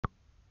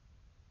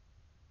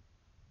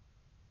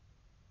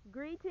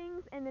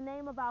Greetings in the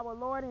name of our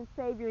Lord and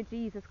Savior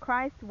Jesus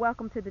Christ.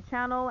 Welcome to the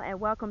channel and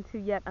welcome to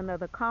yet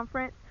another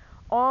conference.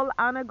 All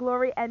honor,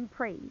 glory, and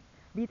praise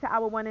be to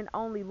our one and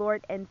only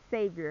Lord and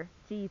Savior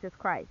Jesus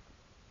Christ.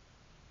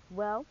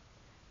 Well,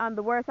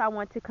 the words I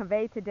want to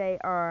convey today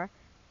are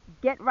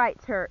get right,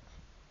 church,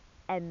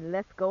 and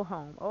let's go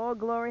home. Oh,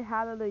 glory,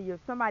 hallelujah.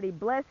 Somebody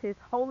bless his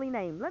holy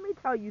name. Let me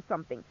tell you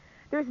something.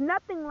 There's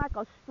nothing like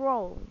a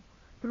stroll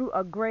through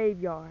a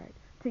graveyard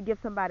to give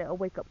somebody a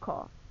wake up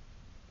call.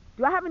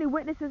 Do I have any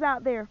witnesses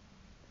out there?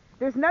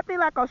 There's nothing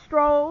like a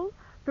stroll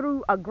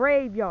through a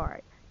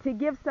graveyard to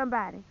give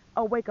somebody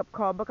a wake up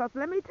call. Because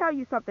let me tell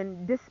you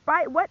something,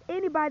 despite what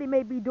anybody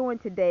may be doing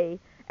today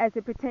as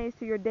it pertains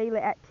to your daily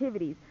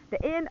activities,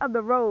 the end of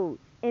the road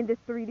in this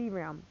 3D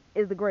realm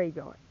is the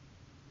graveyard.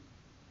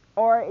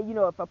 Or,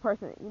 if a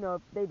person,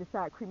 if they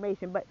decide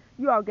cremation, but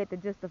you all get the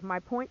gist of my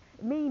point,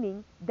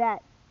 meaning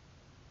that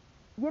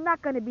you're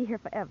not going to be here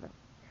forever.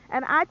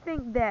 And I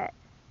think that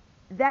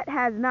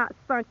has not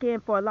sunk in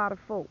for a lot of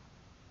folks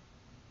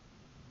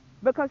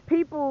because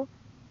people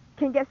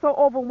can get so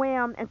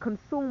overwhelmed and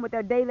consumed with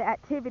their daily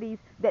activities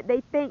that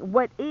they think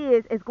what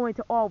is going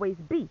to always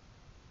be.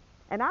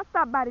 And I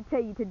stopped by to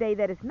tell you today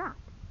that it's not.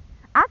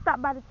 I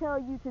stopped by to tell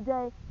you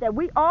today that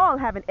we all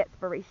have an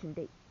expiration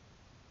date.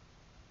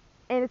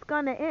 And it's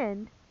going to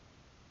end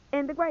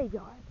in the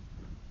graveyard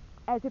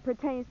as it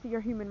pertains to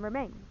your human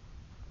remains.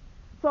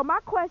 So my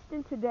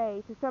question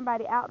today to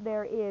somebody out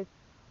there is,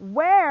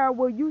 where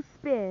will you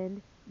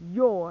spend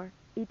your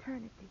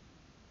eternity?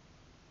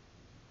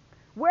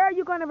 Where are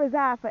you going to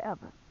reside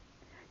forever?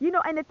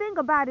 And the thing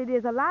about it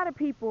is a lot of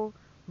people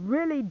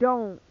really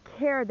don't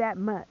care that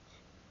much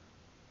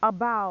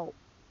about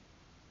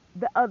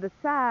the other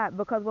side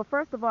because, well,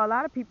 first of all, a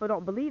lot of people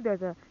don't believe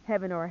there's a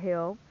heaven or a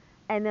hell.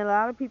 And then a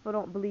lot of people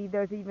don't believe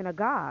there's even a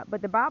God.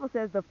 But the Bible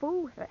says the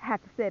fool has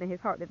said in his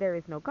heart that there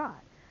is no God.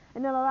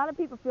 And then a lot of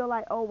people feel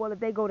like, oh, well, if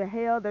they go to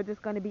hell, they're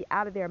just going to be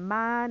out of their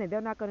mind and they're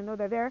not going to know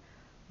they're there.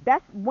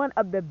 That's one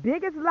of the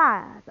biggest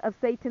lies of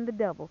Satan the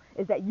devil,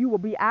 is that you will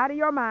be out of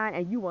your mind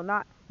and you will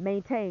not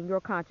maintain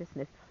your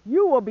consciousness.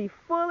 You will be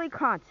fully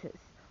conscious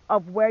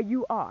of where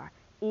you are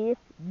if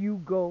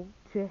you go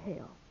to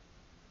hell.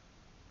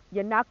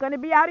 You're not going to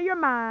be out of your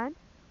mind.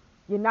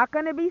 You're not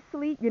going to be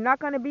asleep. You're not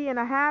going to be in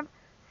a half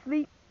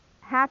sleep,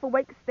 half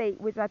awake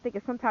state, which I think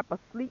is some type of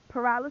sleep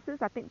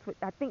paralysis. I think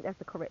that's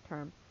the correct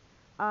term,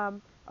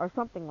 or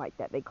something like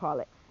that they call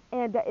it.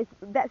 And it's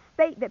that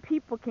state that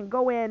people can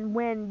go in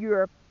when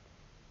you're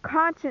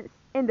conscious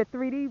in the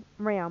 3D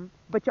realm,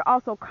 but you're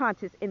also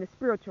conscious in the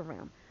spiritual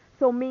realm.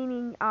 So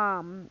meaning,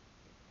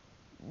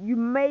 you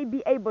may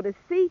be able to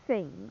see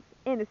things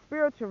in the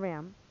spiritual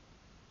realm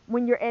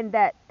when you're in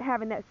that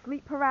having that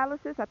sleep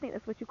paralysis. I think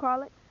that's what you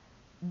call it.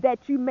 That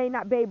you may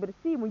not be able to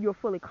see when you're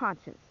fully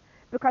conscious.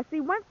 Because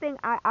see, one thing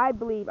I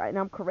believe, and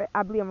I'm correct,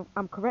 I believe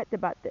I'm correct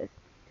about this,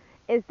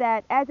 is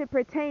that as it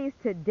pertains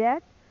to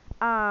death,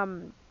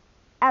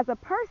 as a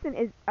person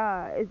is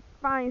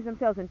finds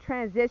themselves in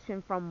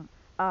transition from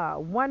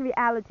one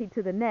reality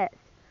to the next,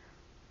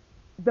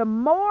 the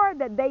more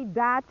that they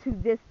die to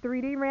this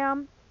 3D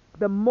realm,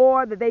 the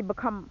more that they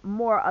become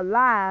more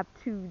alive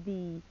to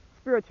the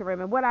spiritual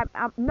realm. And what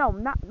I'm no,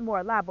 not more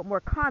alive, but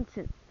more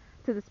conscious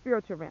to the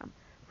spiritual realm.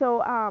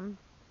 So,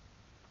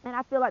 and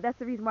I feel like that's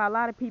the reason why a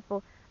lot of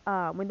people,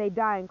 when they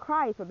die in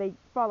Christ or they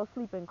fall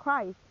asleep in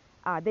Christ,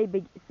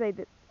 say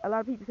that a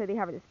lot of people say they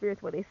have an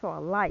experience where they saw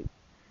a light,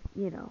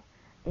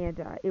 and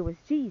it was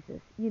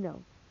Jesus,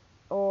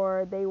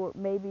 or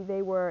maybe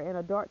they were in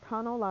a dark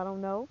tunnel. I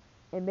don't know,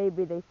 and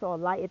maybe they saw a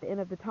light at the end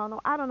of the tunnel.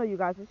 I don't know, you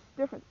guys. It's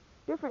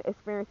different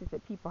experiences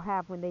that people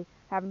have when they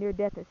have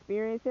near-death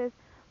experiences.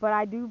 But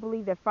I do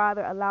believe that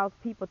Father allows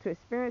people to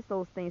experience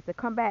those things to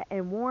come back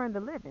and warn the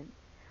living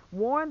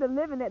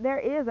that there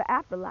is an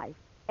afterlife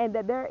and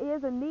that there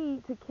is a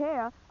need to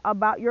care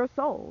about your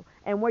soul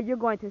and where you're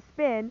going to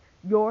spend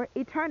your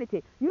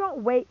eternity. You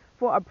don't wait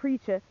for a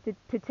preacher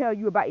to tell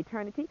you about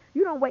eternity.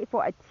 You don't wait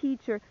for a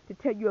teacher to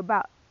tell you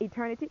about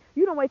eternity.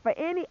 You don't wait for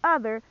any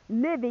other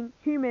living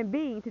human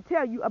being to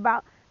tell you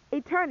about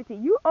eternity.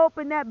 You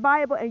open that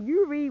Bible and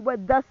you read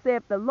what thus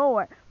saith the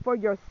Lord for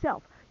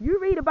yourself. You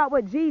read about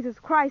what Jesus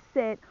Christ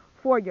said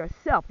for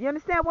yourself. You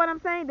understand what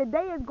I'm saying? The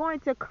day is going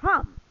to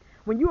come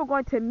when you are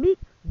going to meet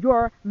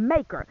your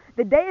maker.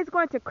 The day is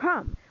going to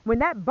come when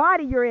that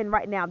body you're in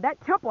right now,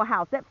 that temple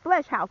house, that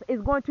flesh house,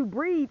 is going to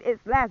breathe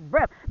its last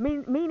breath,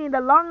 meaning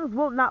the lungs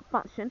will not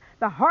function,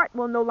 the heart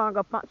will no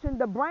longer function,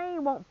 the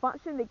brain won't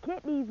function, the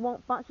kidneys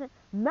won't function,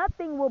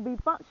 nothing will be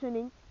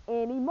functioning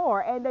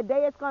anymore. And the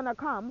day is going to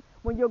come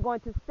when you're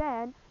going to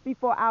stand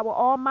before our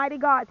Almighty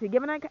God to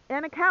give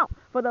an account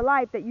for the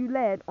life that you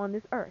led on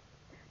this earth.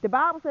 The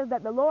Bible says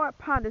that the Lord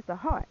ponders the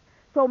heart.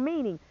 So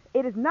meaning,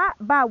 it is not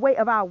by way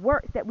of our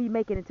works that we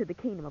make it into the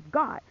kingdom of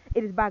God.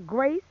 It is by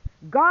grace,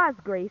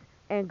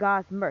 and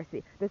God's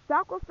mercy. The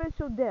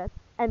sacrificial death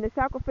and the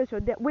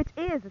sacrificial death, which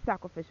is the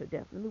sacrificial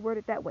death, let me word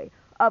it that way,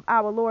 of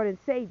our Lord and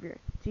Savior,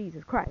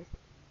 Jesus Christ.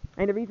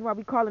 And the reason why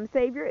we call him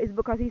Savior is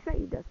because he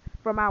saved us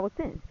from our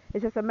sins.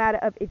 It's just a matter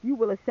of if you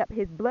will accept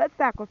his blood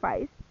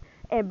sacrifice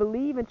and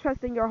believe and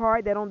trust in your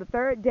heart that on the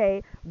third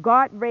day,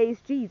 God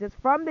raised Jesus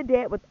from the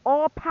dead with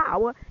all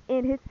power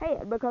in his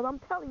hand. Because I'm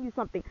telling you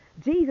something,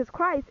 Jesus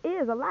Christ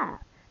is alive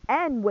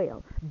and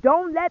well.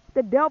 Don't let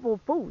the devil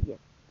fool you.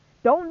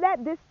 Don't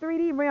let this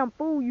 3D realm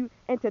fool you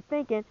into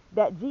thinking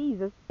that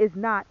Jesus is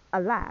not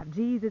alive.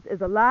 Jesus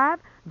is alive.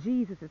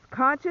 Jesus is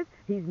conscious.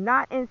 He's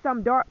not in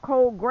some dark,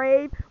 cold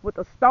grave with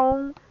a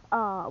stone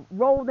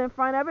rolled in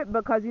front of it.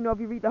 Because, if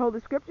you read the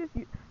Holy Scriptures,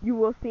 you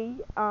will see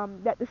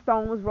that the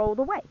stone was rolled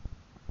away.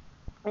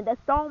 And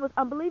that stone was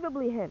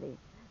unbelievably heavy.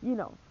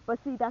 But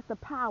see, that's the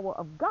power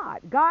of God.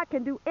 God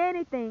can do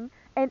anything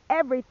and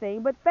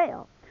everything but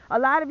fail. A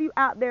lot of you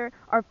out there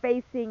are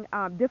facing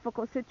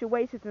difficult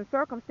situations and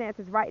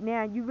circumstances right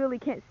now, and you really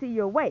can't see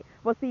your way.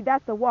 Well, see,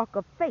 that's the walk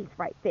of faith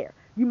right there.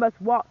 You must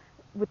walk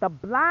with a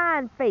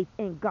blind faith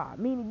in God,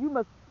 meaning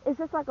it's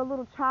just like a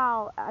little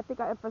child. I think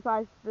I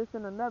emphasized this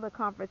in another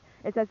conference.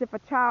 It's as if a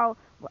child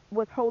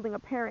was holding a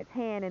parent's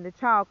hand and the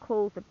child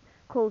closed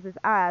his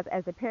eyes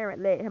as the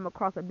parent led him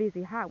across a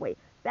busy highway.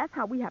 That's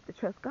how we have to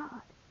trust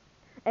God.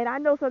 And I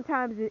know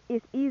sometimes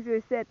it's easier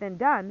said than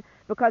done,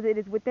 because it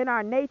is within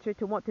our nature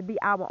to want to be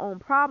our own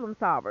problem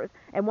solvers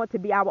and want to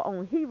be our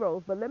own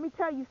heroes. But let me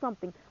tell you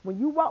something. When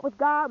you walk with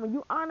God, when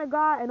you honor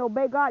God and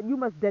obey God, you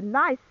must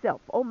deny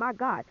self. Oh my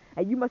God.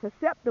 And you must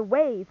accept the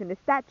ways and the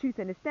statutes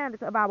and the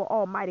standards of our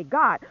Almighty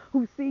God,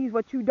 who sees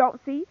what you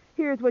don't see,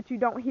 hears what you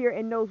don't hear,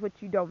 and knows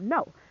what you don't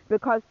know.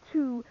 Because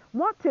to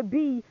want to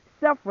be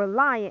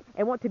self-reliant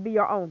and want to be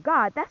your own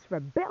God, that's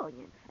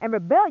rebellion. And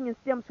rebellion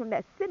stems from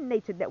that sin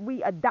nature that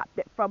we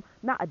adopted from,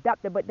 not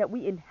adopted, but that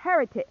we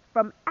inherited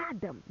from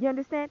Adam. You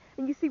understand?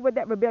 And you see where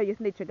that rebellious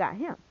nature got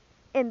him?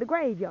 In the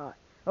graveyard.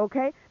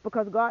 Okay?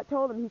 Because God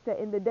told him, he said,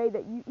 in the day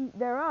that you eat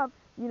thereof,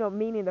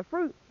 meaning the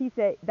fruit, he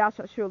said, thou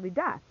shalt surely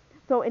die.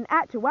 So in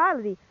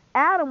actuality,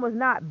 Adam was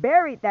not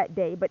buried that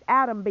day, but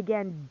Adam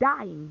began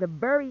dying the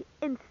very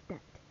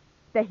instant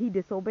that he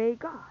disobeyed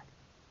God.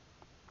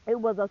 It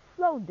was a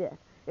slow death.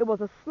 It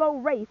was a slow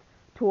race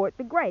toward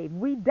the grave.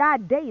 We die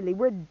daily.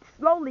 We're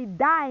slowly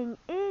dying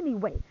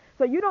anyway.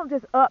 So you don't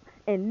just up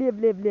and live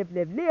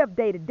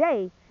day to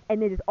day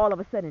and then just all of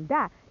a sudden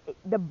die.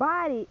 The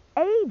body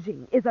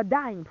aging is a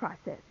dying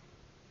process.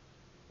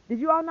 Did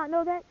you all not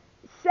know that?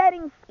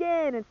 Shedding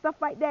skin and stuff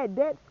like that,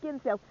 dead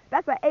skin cells,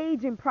 that's an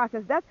aging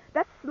process.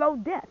 That's slow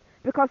death,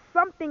 because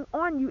something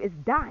on you is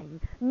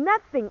dying.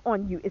 Nothing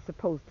on you is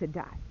supposed to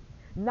die.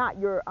 Not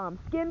your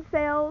skin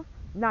cells,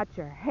 not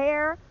your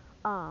hair.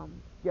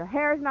 Your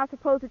hair is not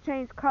supposed to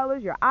change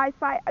colors. Your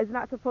eyesight is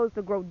not supposed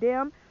to grow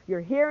dim.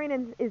 Your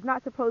hearing is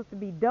not supposed to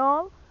be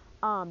dull.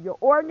 Your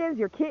organs,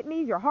 your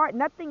kidneys, your heart,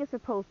 nothing is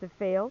supposed to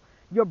fail.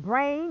 Your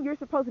brain, you're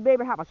supposed to be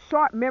able to have a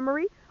sharp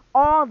memory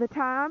all the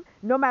time,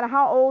 no matter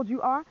how old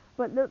you are.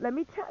 But look, let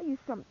me tell you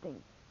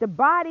something. The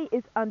body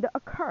is under a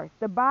curse.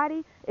 The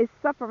body is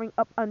suffering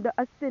up under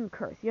a sin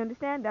curse. You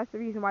understand? That's the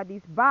reason why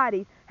these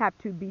bodies have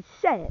to be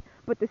shed.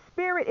 But the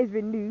spirit is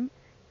renewed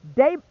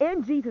day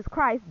in Jesus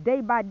Christ,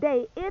 day by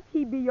day, if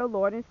he be your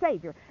Lord and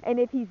Savior. And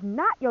if he's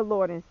not your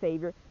Lord and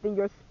Savior, then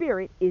your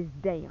spirit is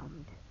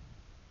damned.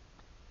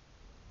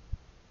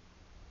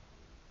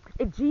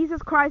 If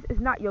Jesus Christ is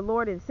not your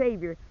Lord and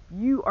Savior,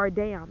 you are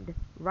damned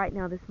right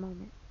now, this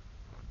moment.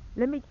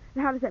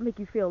 How does that make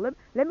you feel?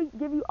 Let me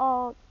give you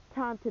all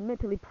time to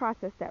mentally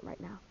process that right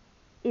now.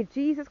 If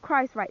Jesus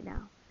Christ right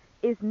now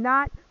is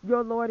not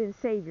your Lord and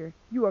Savior,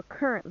 you are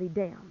currently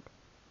damned.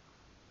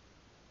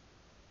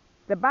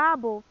 The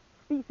Bible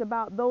speaks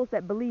about those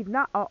that believe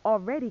not are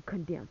already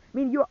condemned.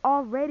 Meaning you're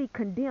already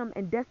condemned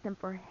and destined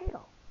for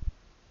hell.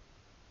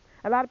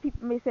 A lot of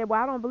people may say,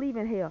 well, I don't believe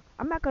in hell.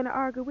 I'm not going to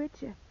argue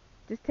with you.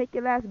 Just take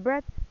your last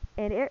breath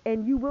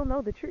and you will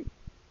know the truth.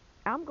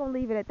 I'm going to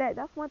leave it at that.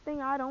 That's one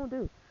thing I don't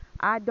do.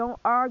 I don't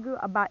argue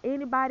about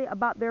anybody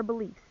about their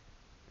beliefs.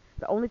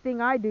 The only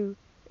thing I do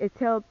is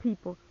tell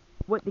people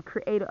what the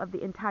creator of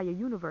the entire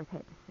universe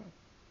had to say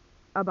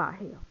about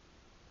hell.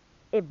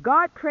 If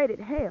God created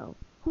hell,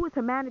 who is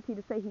humanity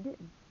to say he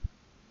didn't?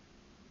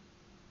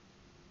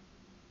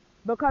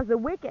 Because the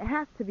wicked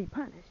has to be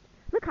punished.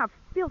 Look how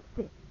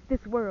filthy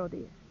this world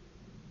is.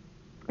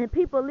 And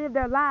people live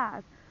their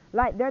lives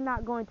like they're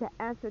not going to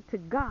answer to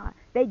God.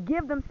 They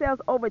give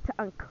themselves over to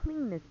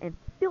uncleanness and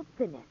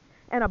filthiness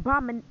and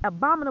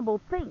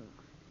abominable things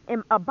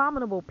and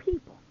abominable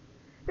people.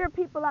 There are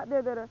people out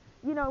there that are,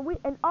 we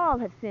and all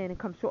have sinned and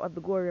come short of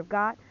the glory of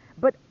God.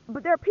 But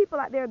there are people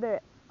out there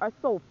that are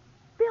so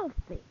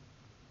filthy.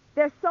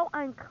 They're so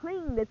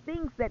unclean, the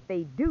things that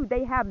they do.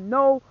 They have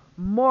no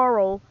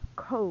moral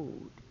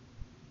code.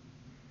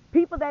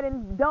 People that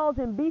indulge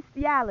in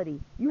bestiality,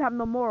 you have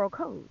no moral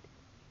code.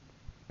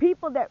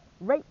 People that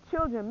rape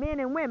children, men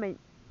and women,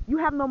 you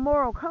have no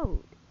moral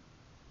code.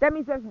 That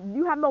means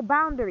you have no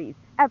boundaries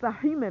as a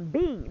human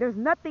being. There's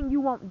nothing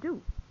you won't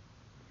do.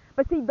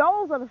 But see,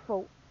 those are the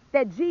folk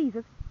that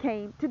Jesus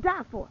came to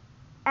die for,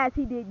 as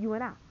he did you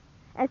and I.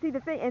 And see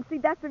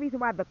that's the reason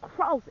why the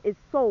cross is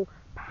so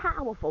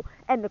powerful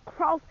and the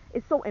cross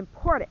is so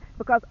important,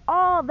 because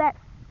all that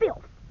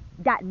filth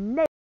got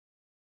nailed